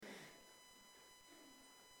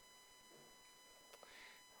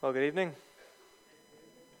Well, good evening.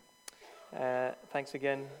 Thanks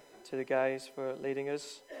again to the guys for leading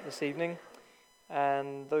us this evening.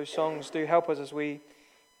 And those songs do help us as we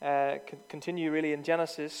continue really in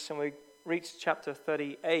Genesis, and we reach chapter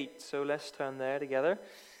 38. So let's turn there together.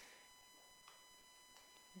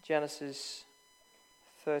 Genesis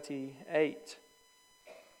 38.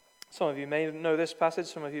 Some of you may know this passage,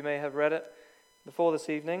 some of you may have read it before this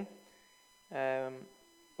evening. We're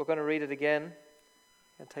going to read it again.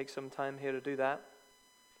 It'll take some time here to do that.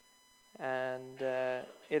 And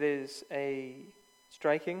it is a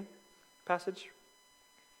striking passage,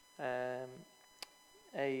 a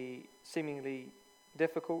seemingly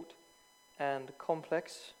difficult and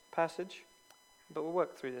complex passage, but we'll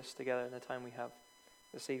work through this together in the time we have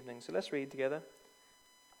this evening. So let's read together,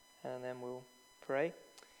 and then we'll pray,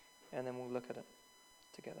 and then we'll look at it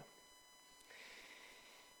together.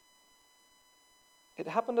 It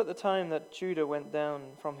happened at the time that Judah went down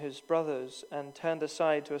from his brothers and turned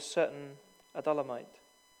aside to a certain Adullamite,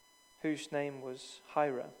 whose name was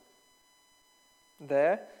Hira.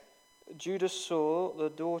 There, Judah saw the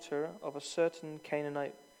daughter of a certain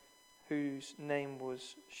Canaanite, whose name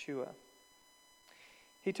was Shua.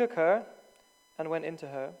 He took her and went into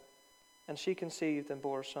her, and she conceived and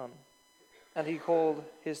bore a son, and he called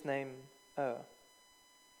his name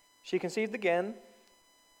She conceived again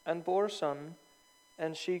and bore a son,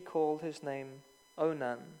 and she called his name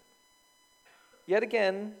Onan. Yet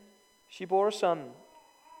again she bore a son,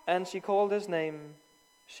 and she called his name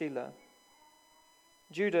Shelah.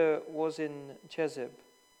 Judah was in Chezib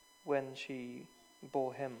when she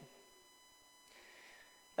bore him.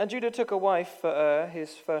 And Judah took a wife for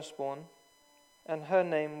his firstborn, and her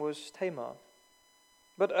name was Tamar.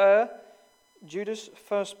 But Judah's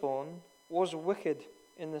firstborn, was wicked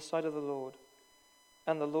in the sight of the Lord,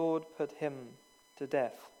 and the Lord put him to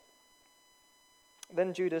death.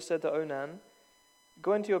 Then Judah said to Onan,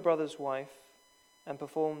 "Go into your brother's wife and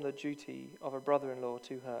perform the duty of a brother-in-law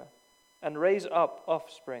to her, and raise up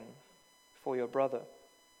offspring for your brother."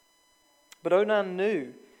 But Onan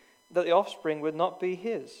knew that the offspring would not be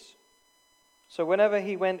his. So whenever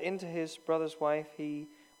he went into his brother's wife, he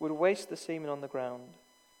would waste the semen on the ground,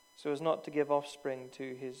 so as not to give offspring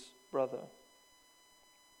to his brother.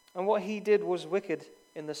 And what he did was wicked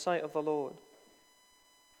in the sight of the Lord,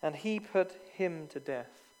 and he put him to death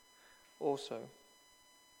also.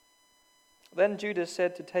 Then Judah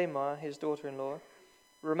said to Tamar, his daughter-in-law,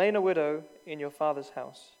 "Remain a widow in your father's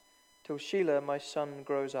house, till Shelah my son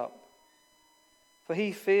grows up." For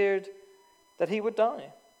he feared that he would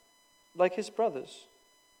die, like his brothers.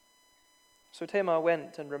 So Tamar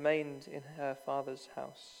went and remained in her father's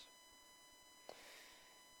house.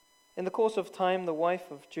 In the course of time, the wife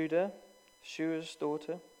of Judah, Shua's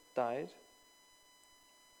daughter, died.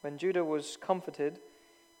 When Judah was comforted,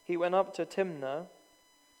 he went up to Timnah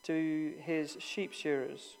to his sheep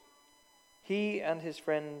shearers, he and his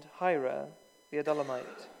friend Hira the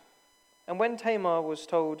Adullamite. And when Tamar was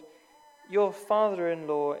told, "Your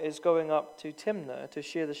father-in-law is going up to Timnah to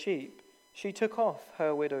shear the sheep," she took off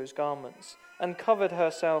her widow's garments and covered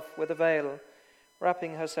herself with a veil,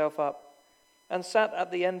 wrapping herself up, and sat at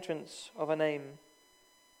the entrance of Enaim,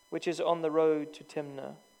 which is on the road to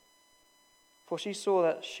Timnah. For she saw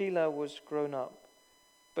that Shelah was grown up,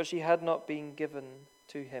 but she had not been given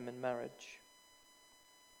to him in marriage.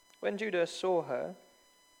 When Judah saw her,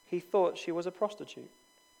 he thought she was a prostitute,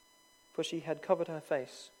 for she had covered her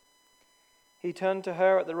face. He turned to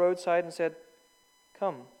her at the roadside and said,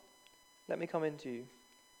 "Come, let me come in to you."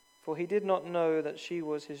 For he did not know that she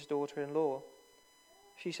was his daughter-in-law.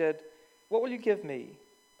 She said, "What will you give me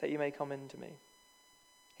that you may come in to me?"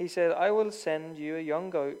 He said, "I will send you a young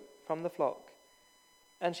goat from the flock."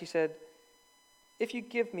 And she said, "If you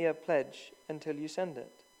give me a pledge until you send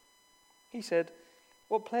it." He said,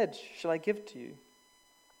 "What pledge shall I give to you?"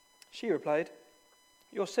 She replied,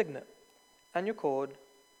 "Your signet, and your cord,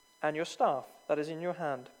 and your staff that is in your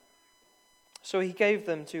hand." So he gave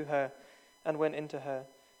them to her and went into her,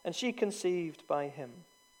 and she conceived by him.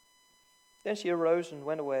 Then she arose and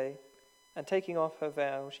went away, and taking off her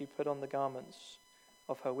veil, she put on the garments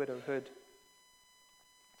of her widowhood.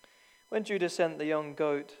 When Judah sent the young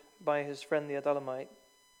goat by his friend the Adullamite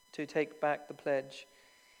to take back the pledge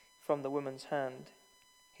from the woman's hand,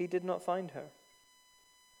 he did not find her.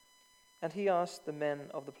 And he asked the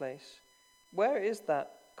men of the place, "Where is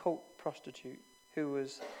that cult prostitute who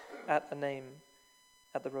was at Enaim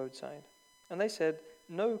at the roadside?" And they said,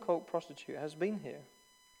 "No cult prostitute has been here."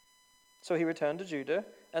 So he returned to Judah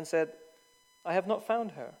and said, "I have not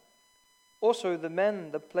found her." Also the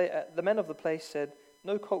men of the place said,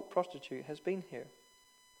 "No cult prostitute has been here."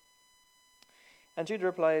 And Judah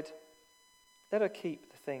replied, "Let her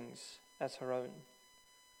keep the things as her own,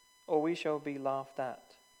 or we shall be laughed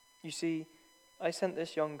at. You see, I sent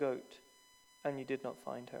this young goat, and you did not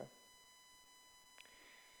find her."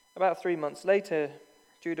 About 3 months later,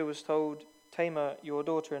 Judah was told, "Tamar, your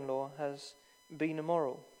daughter-in-law, has been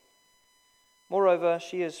immoral. Moreover,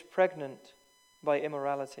 she is pregnant by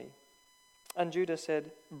immorality." And Judah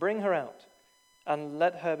said, "Bring her out, and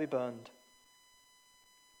let her be burned."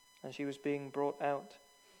 And she was being brought out.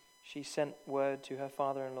 She sent word to her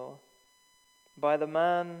father-in-law, "By the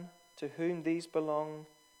man to whom these belong,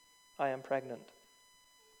 I am pregnant."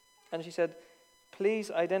 And she said,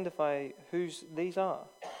 "Please identify whose these are,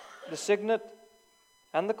 the signet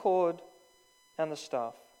and the cord and the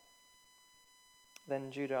staff."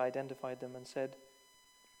 Then Judah identified them and said,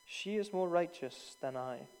 "She is more righteous than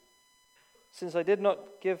I, since I did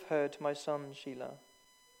not give her to my son Shelah,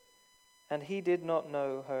 and he did not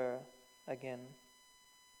know her again."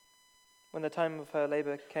 When the time of her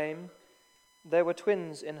labor came, there were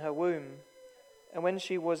twins in her womb, and when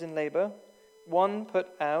she was in labor, one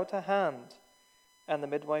put out a hand, and the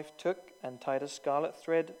midwife took and tied a scarlet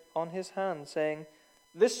thread on his hand, saying,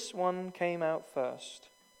 "This one came out first."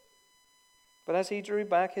 But as he drew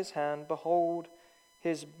back his hand, behold,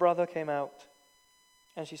 his brother came out.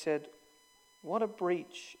 And she said, "What a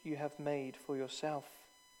breach you have made for yourself."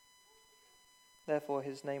 Therefore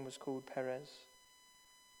his name was called Perez.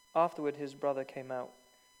 Afterward his brother came out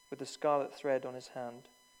with the scarlet thread on his hand,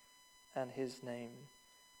 and his name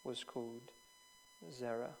was called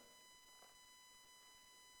Zerah.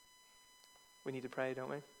 We need to pray, don't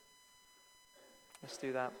we? Let's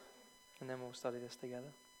do that, and then we'll study this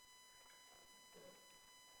together.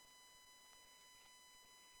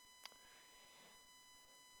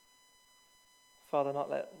 Father,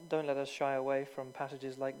 don't let us shy away from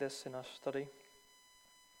passages like this in our study.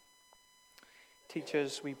 Teach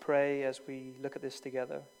us, we pray, as we look at this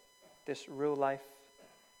together, this real life,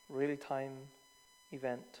 real time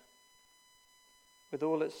event, with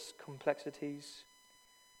all its complexities,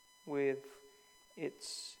 with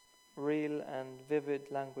its real and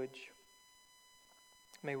vivid language.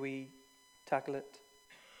 May we tackle it,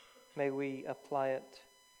 may we apply it,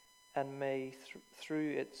 and may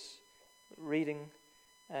through its reading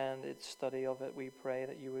and its study of it, we pray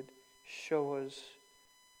that you would show us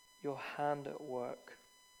your hand at work.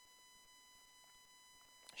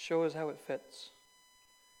 Show us how it fits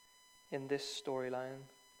in this storyline.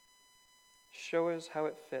 Show us how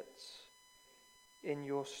it fits in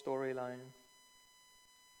your storyline.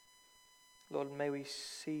 Lord, may we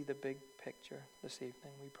see the big picture this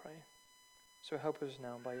evening, we pray. So help us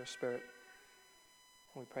now by your Spirit.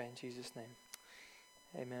 We pray in Jesus' name.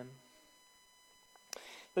 Amen.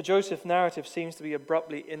 The Joseph narrative seems to be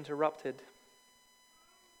abruptly interrupted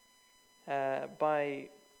by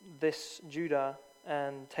this Judah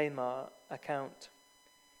and Tamar account.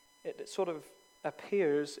 It sort of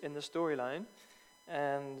appears in the storyline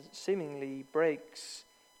and seemingly breaks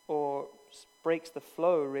the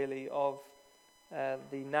flow, really, of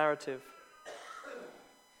the narrative.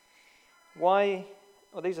 Why?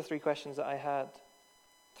 Well, these are three questions that I had.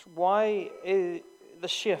 Why is the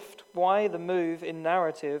shift? Why the move in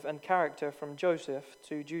narrative and character from Joseph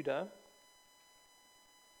to Judah?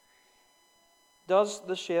 Does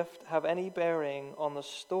the shift have any bearing on the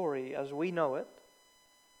story as we know it?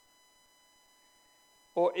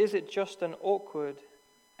 Or is it just an awkward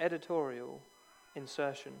editorial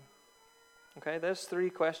insertion? Okay, there's three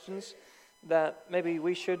questions that maybe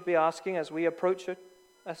we should be asking as we approach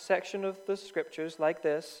a section of the scriptures like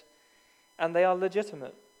this, and they are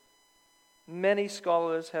legitimate. Many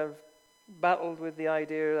scholars have battled with the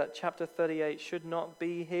idea that chapter 38 should not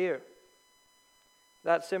be here.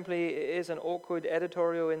 That simply is an awkward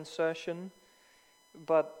editorial insertion,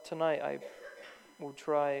 but tonight I will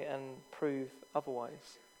try and prove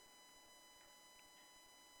otherwise.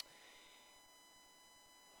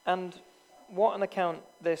 And what an account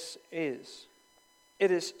this is. It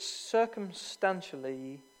is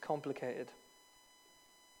circumstantially complicated,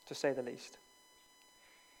 to say the least.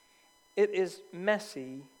 It is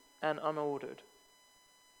messy and unordered.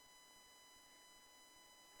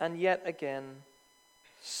 And yet again,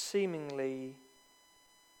 seemingly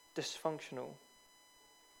dysfunctional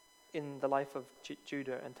in the life of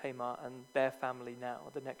Judah and Tamar and their family now,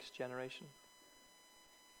 the next generation.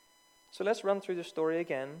 So let's run through the story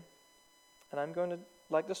again, and I'm going to,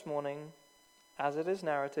 like this morning, as it is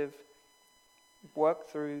narrative, work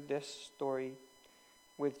through this story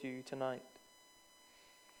with you tonight.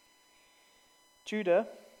 Judah,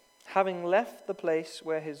 having left the place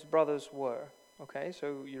where his brothers were, Okay,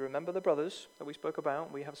 so you remember the brothers that we spoke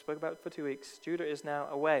about. We have spoke about for 2 weeks. Judah is now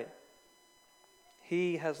away.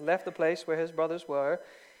 He has left the place where his brothers were.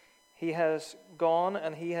 He has gone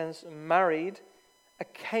and he has married a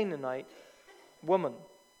Canaanite woman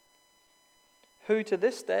who to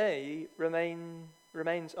this day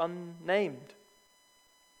remains unnamed.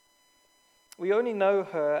 We only know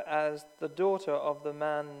her as the daughter of the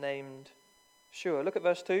man named Shua. Look at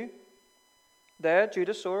verse 2. There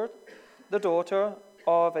Judah saw the daughter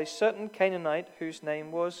of a certain Canaanite whose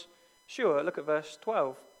name was Shua. Look at verse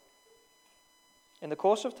 12. In the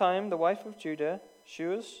course of time, the wife of Judah,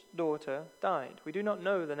 Shua's daughter, died. We do not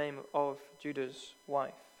know the name of Judah's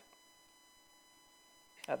wife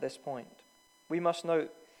at this point. We must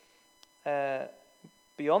note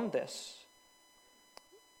beyond this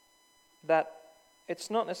that it's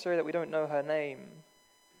not necessarily that we don't know her name,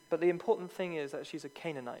 but the important thing is that she's a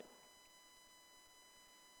Canaanite.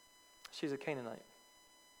 She's a Canaanite.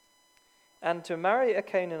 And to marry a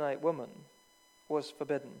Canaanite woman was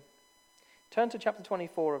forbidden. Turn to chapter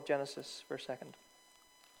 24 of Genesis for a second.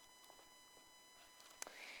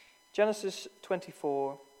 Genesis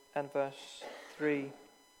 24 and verse 3.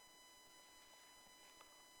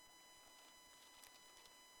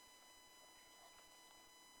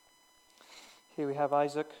 Here we have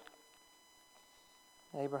Isaac,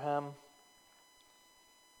 Abraham,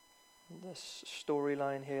 this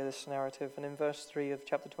storyline here, this narrative. And in verse 3 of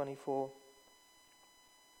chapter 24,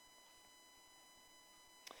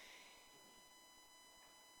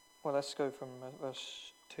 well, let's go from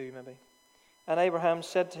verse 2 maybe. And Abraham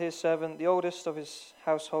said to his servant, the oldest of his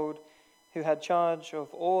household, who had charge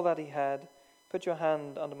of all that he had, put your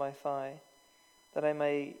hand under my thigh, that I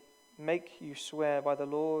may make you swear by the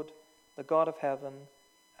Lord, the God of heaven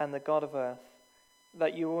and the God of earth,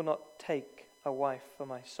 that you will not take a wife for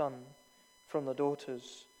my son from the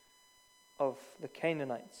daughters of the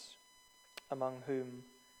Canaanites, among whom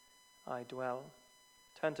I dwell.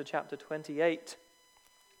 Turn to chapter 28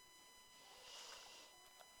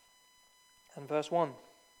 and verse 1.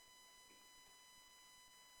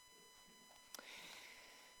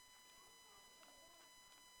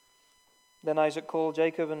 Then Isaac called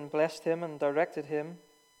Jacob and blessed him and directed him,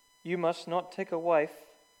 you must not take a wife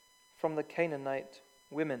from the Canaanite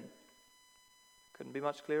women. Couldn't be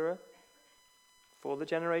much clearer. For the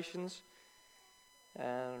generations,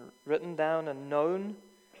 written down and known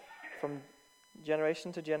from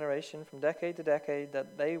generation to generation, from decade to decade,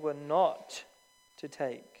 that they were not to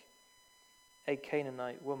take a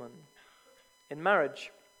Canaanite woman in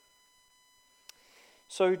marriage.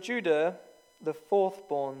 So Judah, the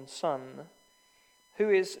fourth-born son,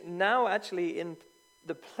 who is now actually in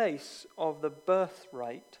the place of the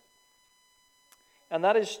birthright, and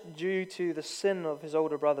that is due to the sin of his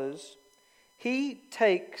older brothers, he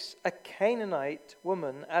takes a Canaanite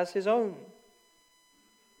woman as his own,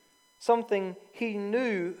 something he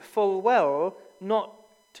knew full well not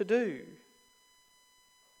to do.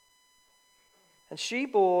 And she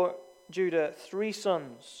bore Judah 3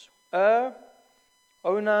 sons,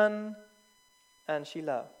 Onan, and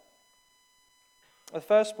Shelah. The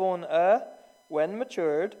firstborn when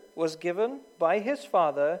matured, was given by his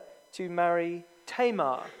father to marry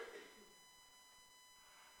Tamar,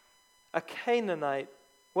 a Canaanite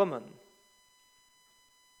woman.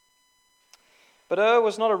 But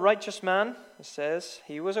was not a righteous man, it says.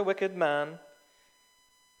 He was a wicked man,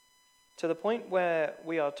 to the point where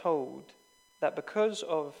we are told that because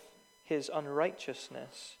of his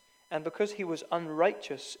unrighteousness, and because he was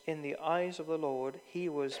unrighteous in the eyes of the Lord, he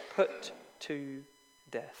was put to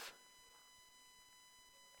death.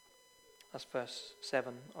 That's verse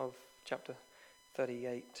 7 of chapter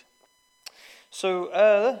 38.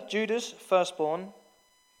 So Judah's firstborn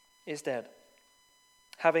is dead,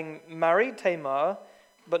 having married Tamar,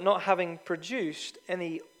 but not having produced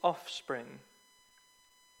any offspring.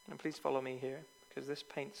 And please follow me here, because this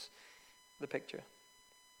paints the picture.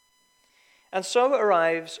 And so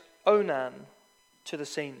arrives Onan to the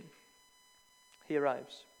scene. He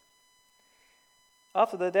arrives.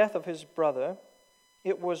 After the death of his brother,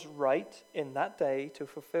 it was right in that day to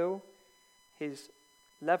fulfill his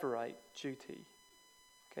Levirate duty.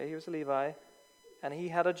 Okay, he was a Levi, and he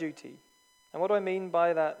had a duty. And what do I mean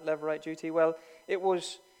by that Levirate duty? Well, it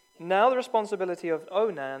was now the responsibility of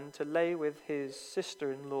Onan to lay with his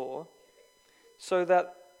sister-in-law so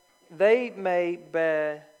that they may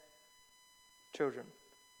bear children.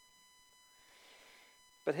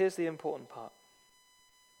 But here's the important part.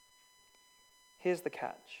 Here's the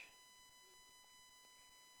catch.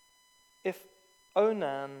 If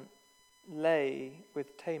Onan lay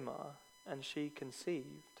with Tamar and she conceived,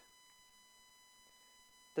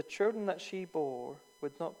 the children that she bore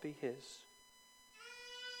would not be his,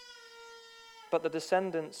 but the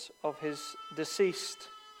descendants of his deceased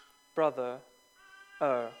brother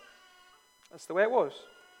That's the way it was.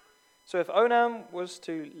 So if Onan was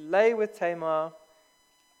to lay with Tamar,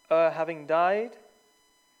 having died,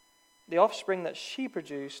 the offspring that she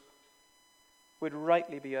produced would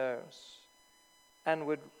rightly be Er's and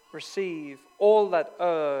would receive all that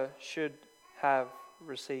should have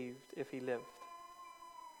received if he lived.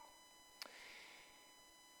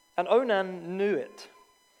 And Onan knew it.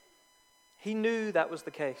 He knew that was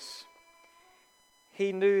the case.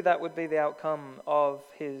 He knew that would be the outcome of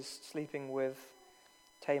his sleeping with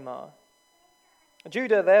Tamar.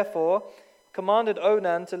 Judah, therefore, commanded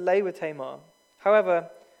Onan to lay with Tamar. However,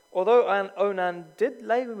 although Onan did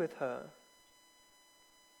lay with her,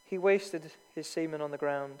 he wasted his semen on the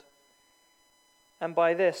ground, and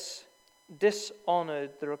by this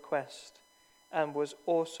dishonored the request and was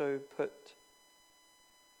also put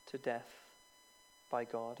to death by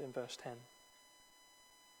God in verse 10.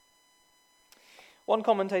 One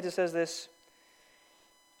commentator says this: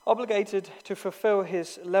 obligated to fulfill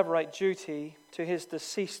his Levirate duty to his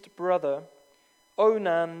deceased brother,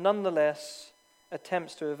 Onan nonetheless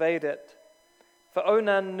attempts to evade it, for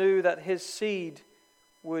Onan knew that his seed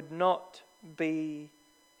would not be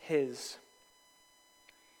his.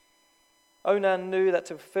 Onan knew that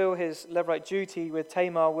to fulfill his Levirate duty with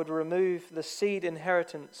Tamar would remove the seed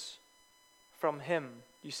inheritance from him.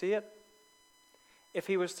 You see it? If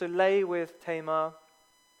he was to lay with Tamar,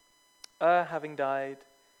 having died,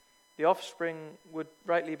 the offspring would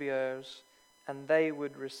rightly be Er's, and they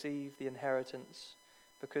would receive the inheritance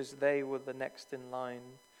because they were the next in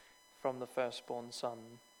line from the firstborn son,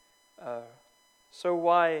 So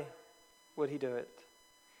why would he do it?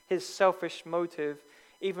 His selfish motive,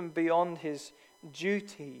 even beyond his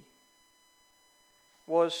duty,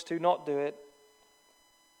 was to not do it,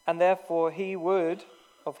 and therefore he would,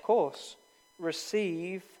 of course,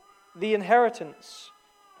 receive the inheritance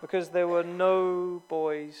because there were no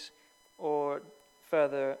boys or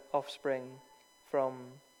further offspring from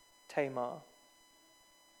Tamar.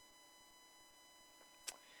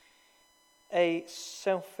 A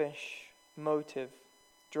selfish motive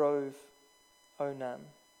drove Onan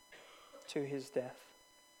to his death.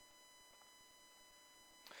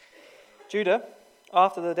 Judah,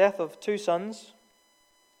 after the death of 2 sons,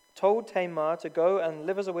 told Tamar to go and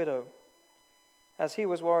live as a widow, as he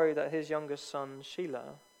was worried that his youngest son,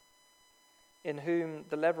 Shelah, in whom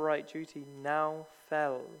the Levirate duty now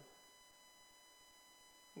fell,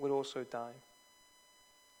 would also die.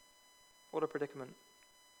 What a predicament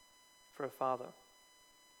for a father.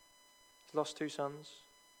 He's lost 2 sons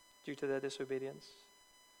due to their disobedience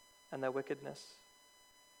and their wickedness.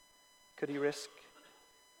 Could he risk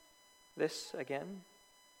this again?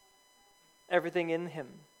 Everything in him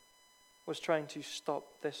was trying to stop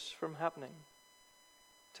this from happening.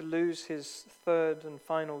 To lose his 3rd and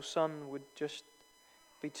final son would just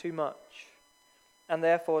be too much, and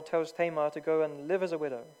therefore tells Tamar to go and live as a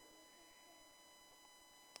widow.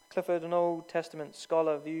 Clifford, an Old Testament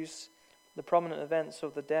scholar, views the prominent events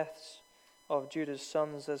of the deaths of Judah's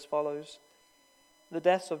sons as follows. The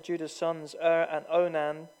deaths of Judah's sons, and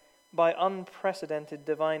Onan, by unprecedented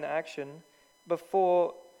divine action,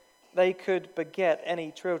 before they could beget any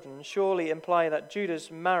children, surely imply that Judah's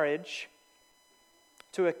marriage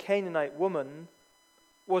to a Canaanite woman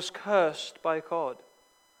was cursed by God.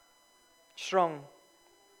 Strong,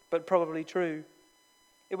 but probably true.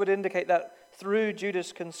 It would indicate that through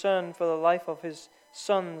Judah's concern for the life of his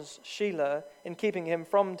sons Shelah in keeping him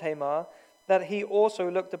from Tamar, that he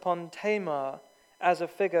also looked upon Tamar as a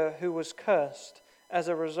figure who was cursed as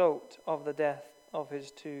a result of the death of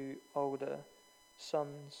his 2 older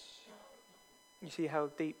sons. You see how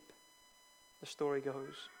deep the story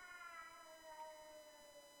goes.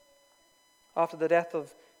 After the death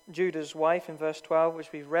of Judah's wife in verse 12,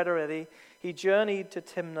 which we've read already, he journeyed to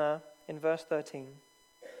Timnah in verse 13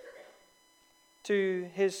 to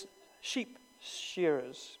his sheep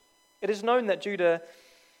shearers. It is known that Judah,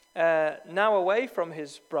 now away from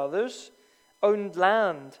his brothers, owned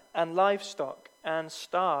land and livestock and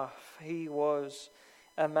staff. He was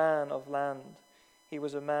a man of land. He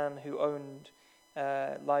was a man who owned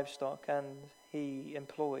livestock and he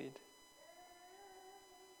employed.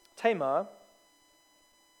 Tamar,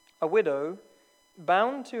 a widow,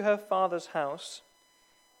 bound to her father's house,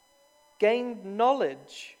 gained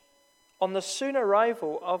knowledge on the soon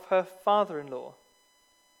arrival of her father-in-law.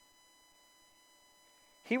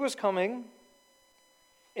 He was coming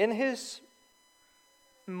in his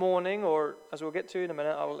mourning, or as we'll get to in a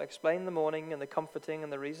minute, I will explain the mourning and the comforting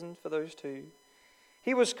and the reason for those two.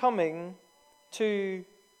 He was coming to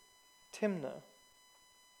Timnah.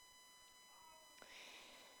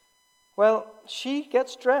 Well, she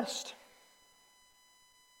gets dressed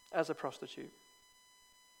as a prostitute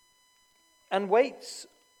and waits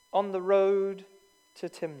on the road to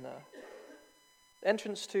Timnah.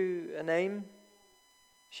 Entrance to Enaim.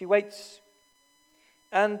 She waits.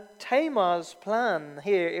 And Tamar's plan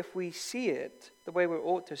here, if we see it the way we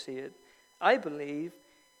ought to see it, I believe,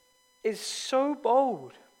 is so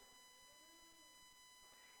bold.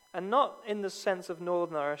 And not in the sense of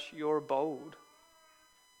Northern Irish, you're bold.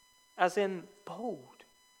 As in bold.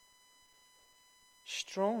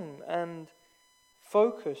 Strong and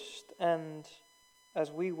focused and,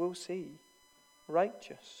 as we will see,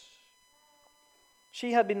 righteous.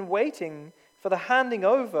 She had been waiting for the handing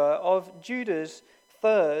over of Judah's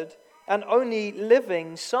third and only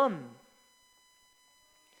living son.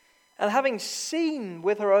 And having seen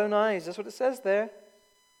with her own eyes, that's what it says there.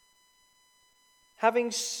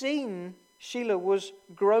 Having seen Shelah was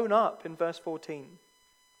grown up in verse 14.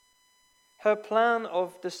 Her plan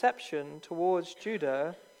of deception towards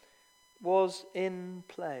Judah was in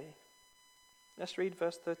play. Let's read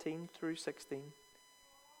verse 13 through 16.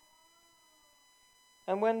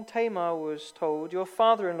 And when Tamar was told, your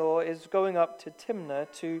father-in-law is going up to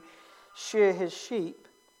Timnah to shear his sheep,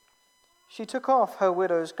 she took off her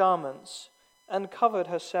widow's garments and covered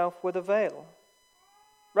herself with a veil,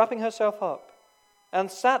 wrapping herself up, and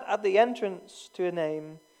sat at the entrance to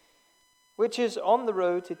Enaim, which is on the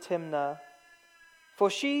road to Timnah, for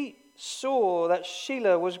she saw that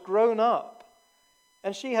Shelah was grown up,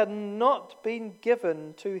 and she had not been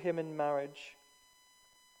given to him in marriage.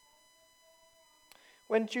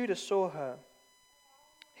 When Judah saw her,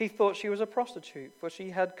 he thought she was a prostitute, for she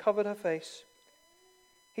had covered her face.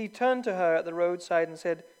 He turned to her at the roadside and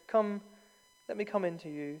said, come, let me come in to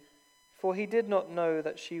you. For he did not know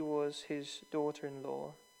that she was his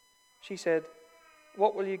daughter-in-law. She said,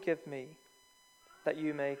 what will you give me that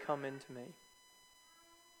you may come in to me?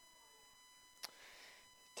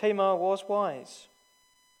 Tamar was wise.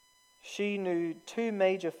 She knew two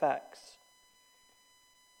major facts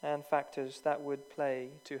and factors that would play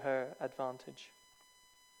to her advantage.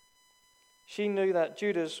 She knew that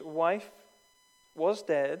Judah's wife was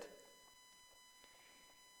dead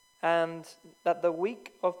and that the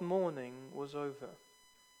week of mourning was over.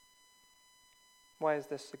 Why is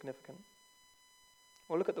this significant?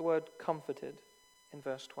 Well, look at the word comforted in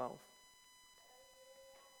verse 12.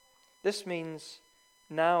 This means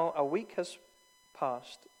now a week has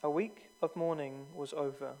passed. A week of mourning was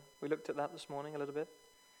over. We looked at that this morning a little bit.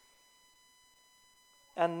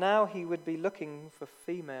 And now he would be looking for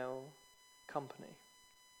female company.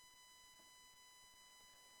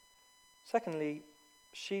 Secondly,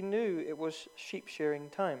 she knew it was sheep shearing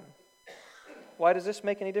time. Why does this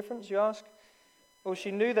make any difference, you ask? Well,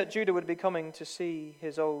 she knew that Judah would be coming to see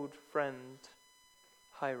his old friend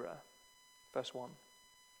Hira, verse 1.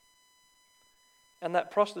 And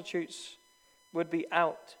that prostitutes would be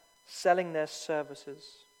out selling their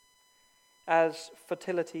services as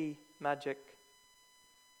fertility magic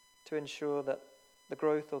to ensure that the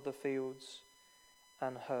growth of the fields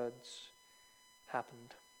and herds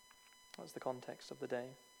happened. That's the context of the day.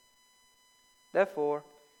 Therefore,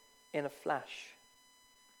 in a flash,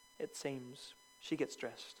 it seems, she gets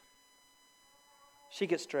dressed. She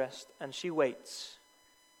gets dressed and she waits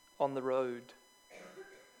on the road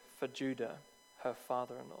for Judah, her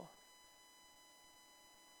father-in-law.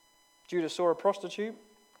 Judah saw a prostitute,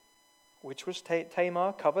 which was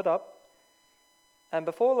Tamar, covered up. And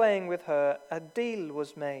before laying with her, a deal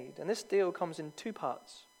was made. And this deal comes in two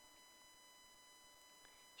parts.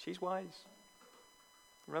 She's wise.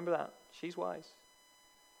 Remember that. She's wise.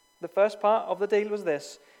 The first part of the deal was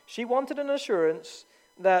this. She wanted an assurance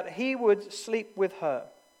that he would sleep with her.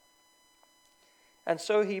 And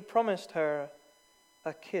so he promised her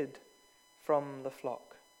a kid from the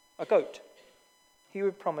flock, a goat. He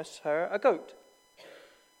would promise her a goat.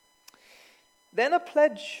 Then a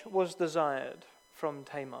pledge was desired from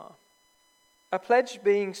Tamar. A pledge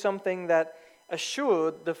being something that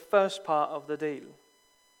assured the first part of the deal.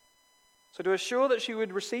 So to assure that she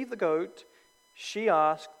would receive the goat, she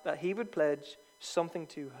asked that he would pledge something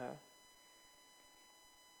to her.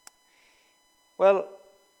 Well,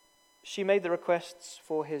 she made the requests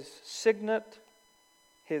for his signet,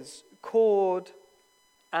 his cord,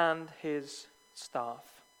 and his staff.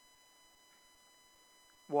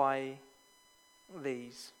 Why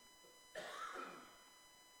these?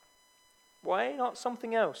 Why not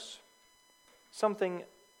something else? Something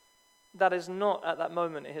that is not at that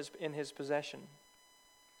moment in his possession.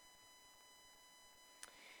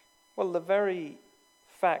 Well, the very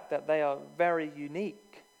fact that they are very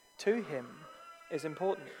unique to him is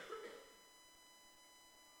important.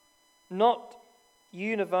 Not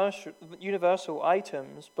universal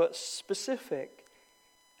items, but specific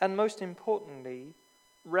and, most importantly,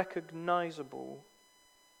 recognizable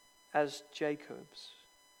as Jacob's.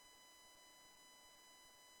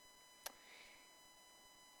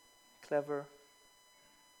 Clever,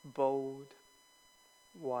 bold,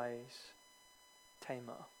 wise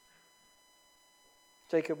Tamar.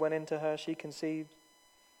 Jacob went into her, she conceived,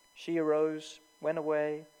 she arose, went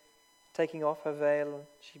away, taking off her veil,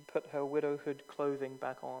 she put her widowhood clothing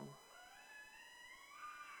back on.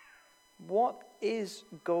 What is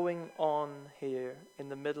going on here in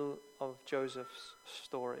the middle of Joseph's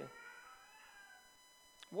story?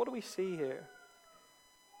 What do we see here?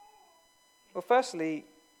 Well, firstly,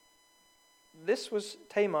 this was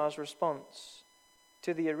Tamar's response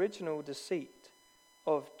to the original deceit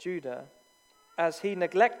of Judah as he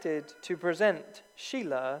neglected to present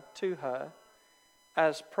Shelah to her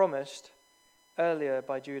as promised earlier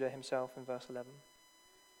by Judah himself in verse 11.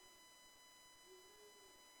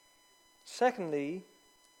 Secondly,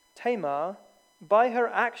 Tamar, by her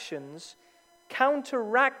actions,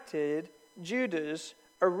 counteracted Judah's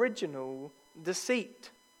original deceit.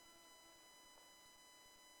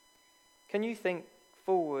 Can you think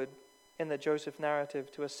forward in the Joseph narrative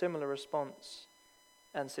to a similar response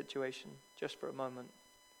and situation, just for a moment,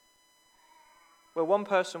 where one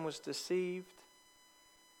person was deceived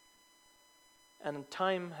and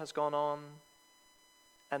time has gone on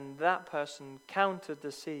and that person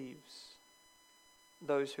counter-deceives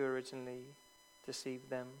those who originally deceived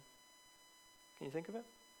them? Can you think of it?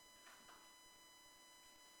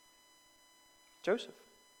 Joseph.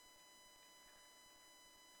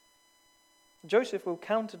 Joseph will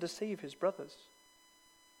counter-deceive his brothers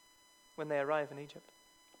when they arrive in Egypt,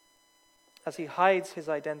 as he hides his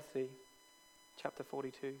identity. Chapter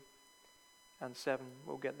 42 and 7,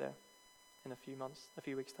 we'll get there in a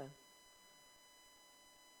few weeks' time.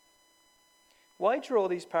 Why draw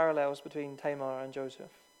these parallels between Tamar and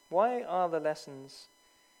Joseph? Why are the lessons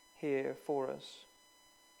here for us?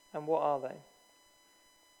 And what are they?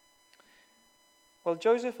 Well,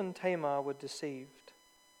 Joseph and Tamar were deceived.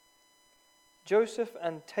 Joseph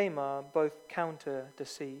and Tamar both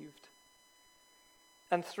counter-deceived.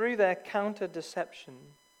 And through their counter-deception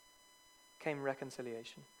came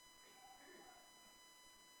reconciliation.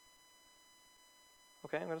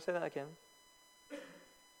 Okay, I'm going to say that again.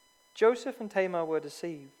 Joseph and Tamar were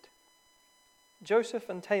deceived. Joseph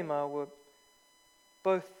and Tamar were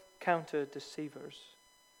both counter-deceivers.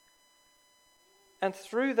 And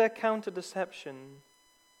through their counter-deception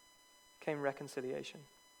came reconciliation.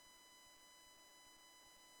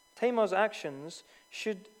 Tamar's actions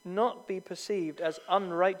should not be perceived as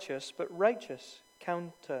unrighteous, but righteous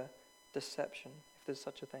counter-deception, if there's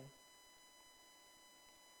such a thing.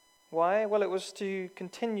 Why? Well, it was to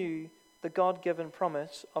continue the God-given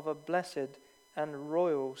promise of a blessed and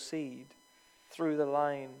royal seed through the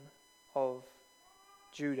line of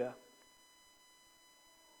Judah.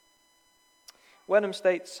 Wenham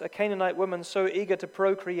states, a Canaanite woman so eager to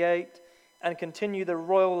procreate and continue the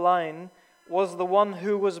royal line was the one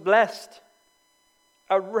who was blessed.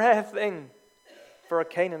 A rare thing for a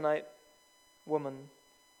Canaanite woman.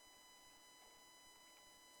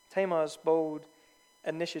 Tamar's bold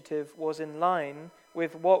initiative was in line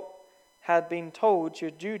with what had been told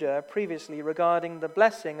to Judah previously regarding the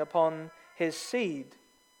blessing upon his seed.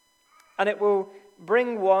 And it will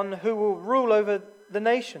bring one who will rule over the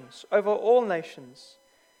nations, over all nations,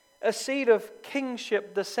 a seed of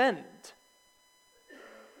kingship descent.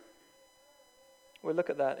 We'll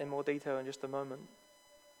look at that in more detail in just a moment.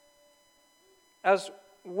 As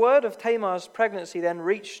word of Tamar's pregnancy then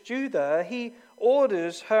reached Judah, he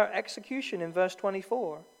orders her execution in verse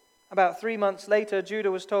 24. About 3 months later,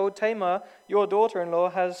 Judah was told, Tamar, your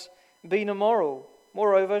daughter-in-law, has been immoral.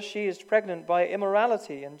 Moreover, she is pregnant by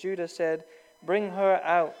immorality. And Judah said, bring her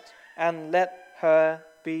out and let her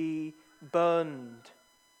be burned.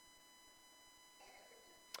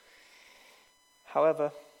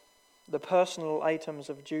 However, the personal items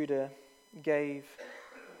of Judah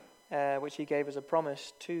which he gave as a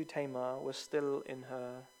promise to Tamar, was still in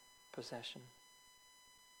her possession.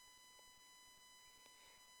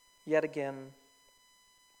 Yet again,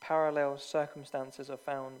 parallel circumstances are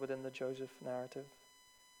found within the Joseph narrative,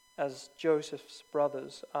 as Joseph's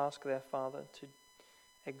brothers ask their father to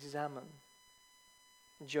examine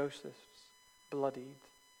Joseph's bloodied,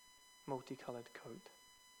 multicolored coat.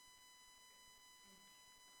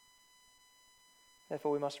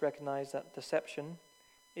 Therefore, we must recognize that deception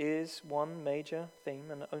is one major theme,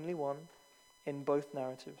 and only one, in both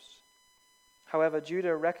narratives. However,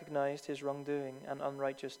 Judah recognized his wrongdoing and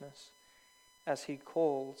unrighteousness as he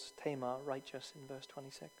calls Tamar righteous in verse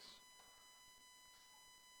 26.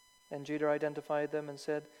 Then Judah identified them and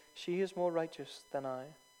said, "She is more righteous than I,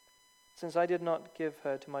 since I did not give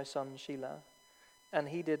her to my son Shelah, and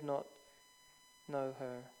he did not know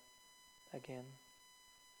her again."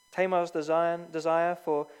 Tamar's desire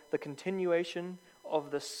for the continuation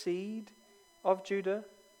of the seed of Judah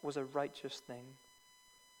was a righteous thing.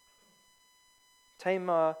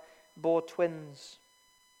 Tamar bore twins,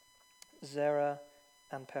 Zerah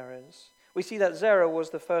and Perez. We see that Zerah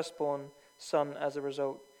was the firstborn son as a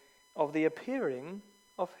result of the appearing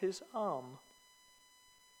of his arm,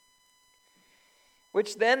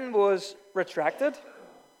 which then was retracted,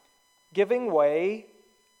 giving way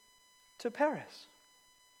to Perez,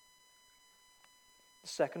 the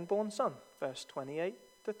second-born son, verse 28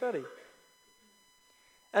 to 30.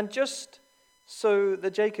 And just so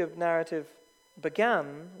the Jacob narrative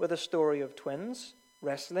began with a story of twins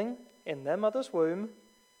wrestling in their mother's womb,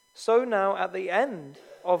 so now at the end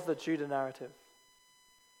of the Judah narrative,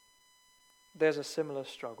 there's a similar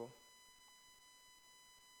struggle.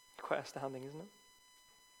 Quite astounding, isn't it?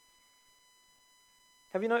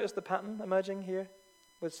 Have you noticed the pattern emerging here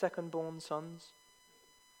with second-born sons?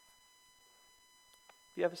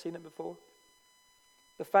 Have you ever seen it before?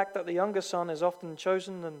 The fact that the younger son is often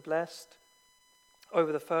chosen and blessed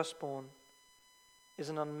over the firstborn is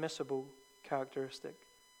an unmissable characteristic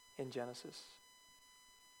in Genesis.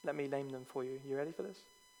 Let me name them for you. You ready for this?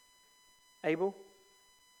 Abel,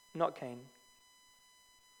 not Cain.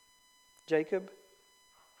 Jacob,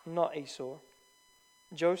 not Esau.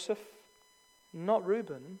 Joseph, not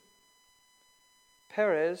Reuben.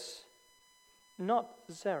 Perez, not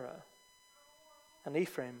Zerah. And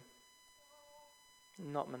Ephraim,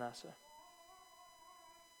 not Manasseh.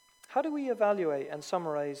 How do we evaluate and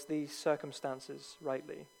summarize these circumstances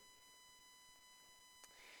rightly?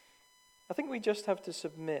 I think we just have to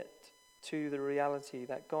submit to the reality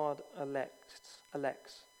that God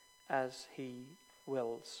elects as he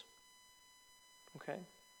wills. Okay?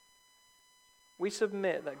 We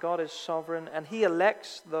submit that God is sovereign and he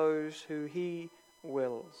elects those who he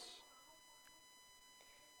wills.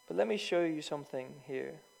 But let me show you something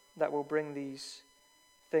here that will bring these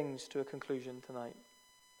things to a conclusion tonight.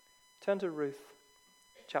 Turn to Ruth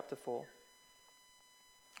chapter 4.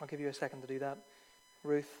 I'll give you a second to do that.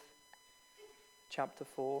 Ruth chapter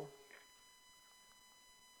 4.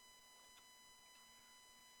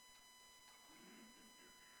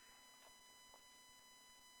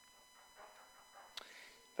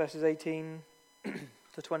 Verses 18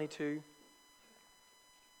 to 22.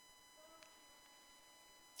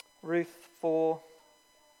 Ruth 4,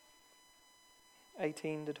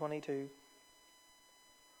 18 to 22.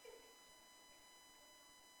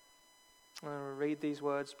 I'm going to read these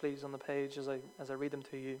words, please, on the page as I read them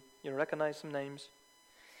to you. You'll recognize some names.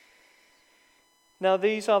 Now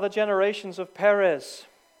these are the generations of Perez.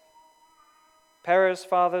 Perez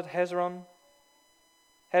fathered Hezron.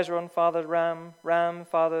 Hezron fathered Ram. Ram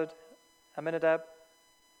fathered Amminadab.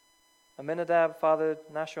 Amminadab fathered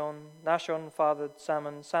Nahshon. Nahshon fathered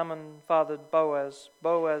Salmon. Salmon fathered Boaz.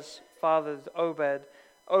 Boaz fathered Obed.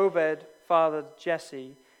 Obed fathered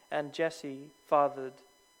Jesse. And Jesse fathered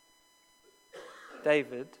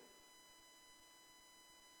David.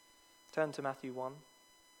 Turn to Matthew 1.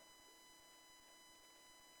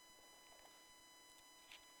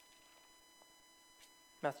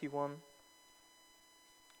 Matthew 1.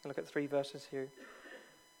 Look at 3 verses here.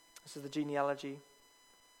 This is the genealogy.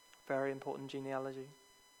 Very important genealogy.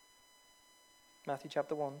 Matthew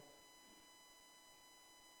chapter 1.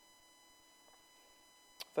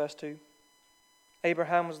 Verse 2.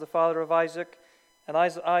 Abraham was the father of Isaac, and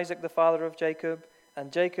Isaac the father of Jacob,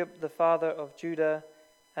 and Jacob the father of Judah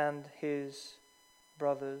and his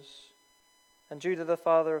brothers. And Judah the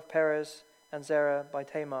father of Perez and Zerah by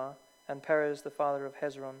Tamar, and Perez the father of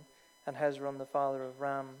Hezron, and Hezron the father of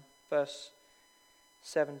Ram. Verse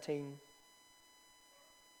 17.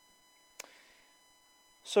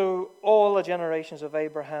 So all the generations of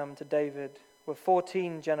Abraham to David were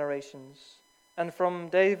 14 generations, and from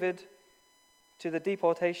David to the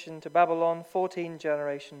deportation to Babylon, 14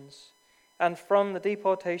 generations, and from the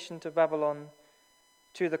deportation to Babylon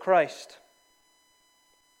to the Christ,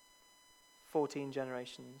 14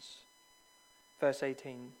 generations. Verse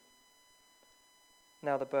 18.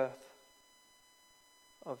 Now the birth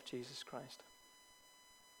of Jesus Christ.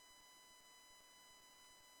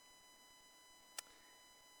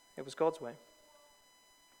 It was God's way.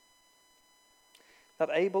 That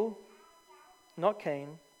Abel, not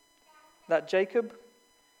Cain, that Jacob,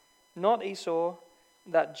 not Esau,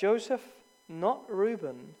 that Joseph, not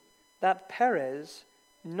Reuben, that Perez,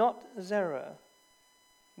 not Zerah,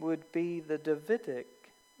 would be the Davidic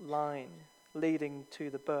line leading to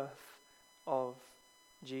the birth of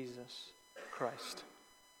Jesus Christ.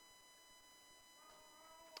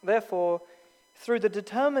 Therefore, through the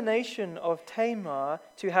determination of Tamar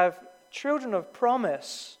to have children of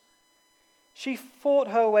promise, she fought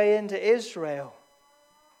her way into Israel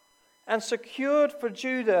and secured for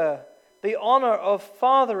Judah the honor of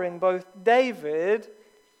fathering both David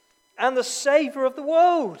and the Savior of the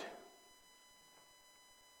world.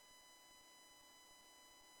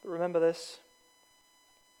 But remember this,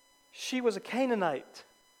 she was a Canaanite,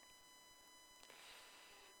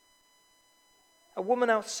 a woman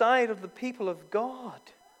outside of the people of God,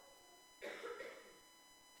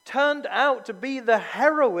 turned out to be the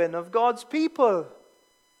heroine of God's people.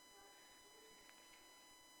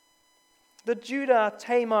 The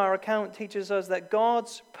Judah-Tamar account teaches us that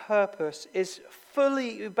God's purpose is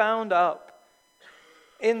fully bound up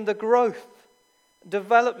in the growth,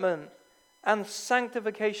 development, and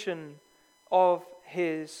sanctification of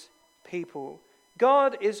His people.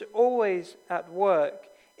 God is always at work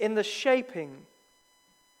in the shaping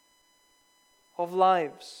of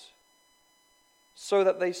lives so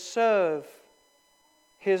that they serve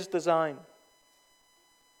His design.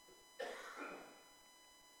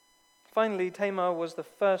 Finally, Tamar was the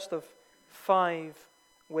first of 5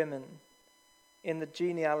 women in the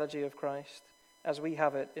genealogy of Christ, as we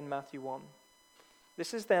have it in Matthew 1.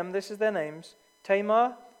 This is their names: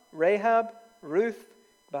 Tamar, Rahab, Ruth,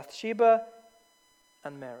 Bathsheba,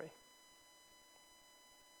 and Mary.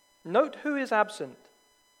 Note who is absent: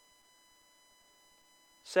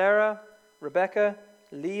 Sarah, Rebecca,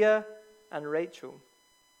 Leah, and Rachel.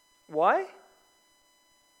 Why?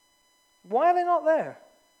 Why are they not there?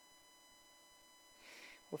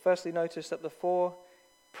 Well, firstly, notice that the 4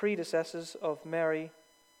 predecessors of Mary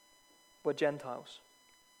were Gentiles.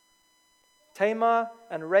 Tamar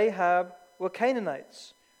and Rahab were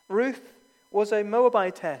Canaanites. Ruth was a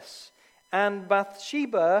Moabitess, and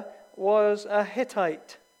Bathsheba was a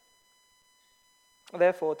Hittite.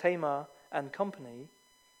 Therefore, Tamar and company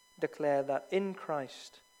declare that in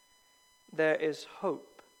Christ there is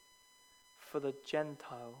hope for the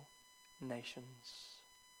Gentile nations.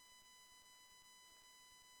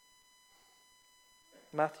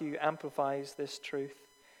 Matthew amplifies this truth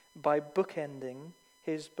by bookending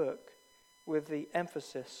his book with the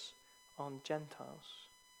emphasis on Gentiles.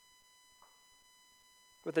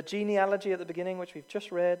 With the genealogy at the beginning, which we've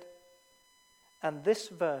just read, and this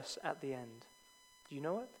verse at the end. Do you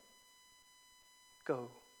know it? Go,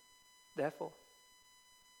 therefore,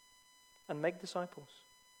 and make disciples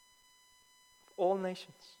of all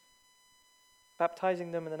nations,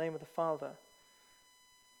 baptizing them in the name of the Father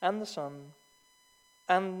and the Son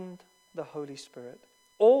and the Holy Spirit.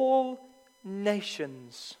 All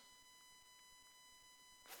nations.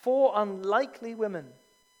 4 unlikely women,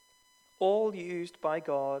 all used by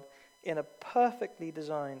God in a perfectly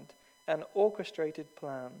designed and orchestrated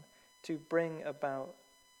plan to bring about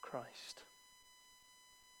Christ.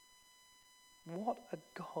 What a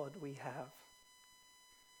God we have.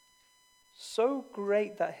 So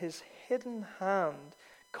great that His hidden hand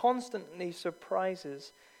constantly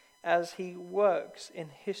surprises as He works in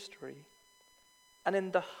history and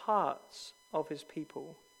in the hearts of His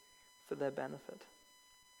people for their benefit,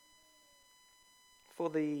 for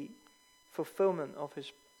the fulfillment of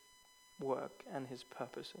His work and His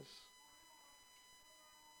purposes.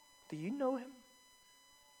 Do you know Him?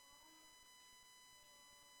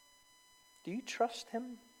 Do you trust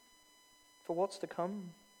Him for what's to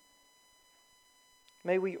come?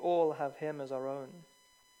 May we all have Him as our own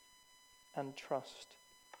and trust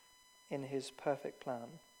in His perfect plan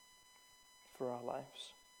for our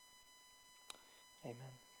lives. Amen.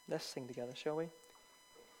 Let's sing together, shall we?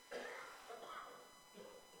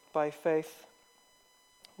 By faith,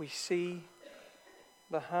 we see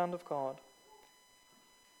the hand of God.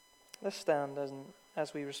 Let's stand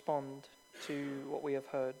as we respond to what we have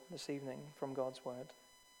heard this evening from God's word.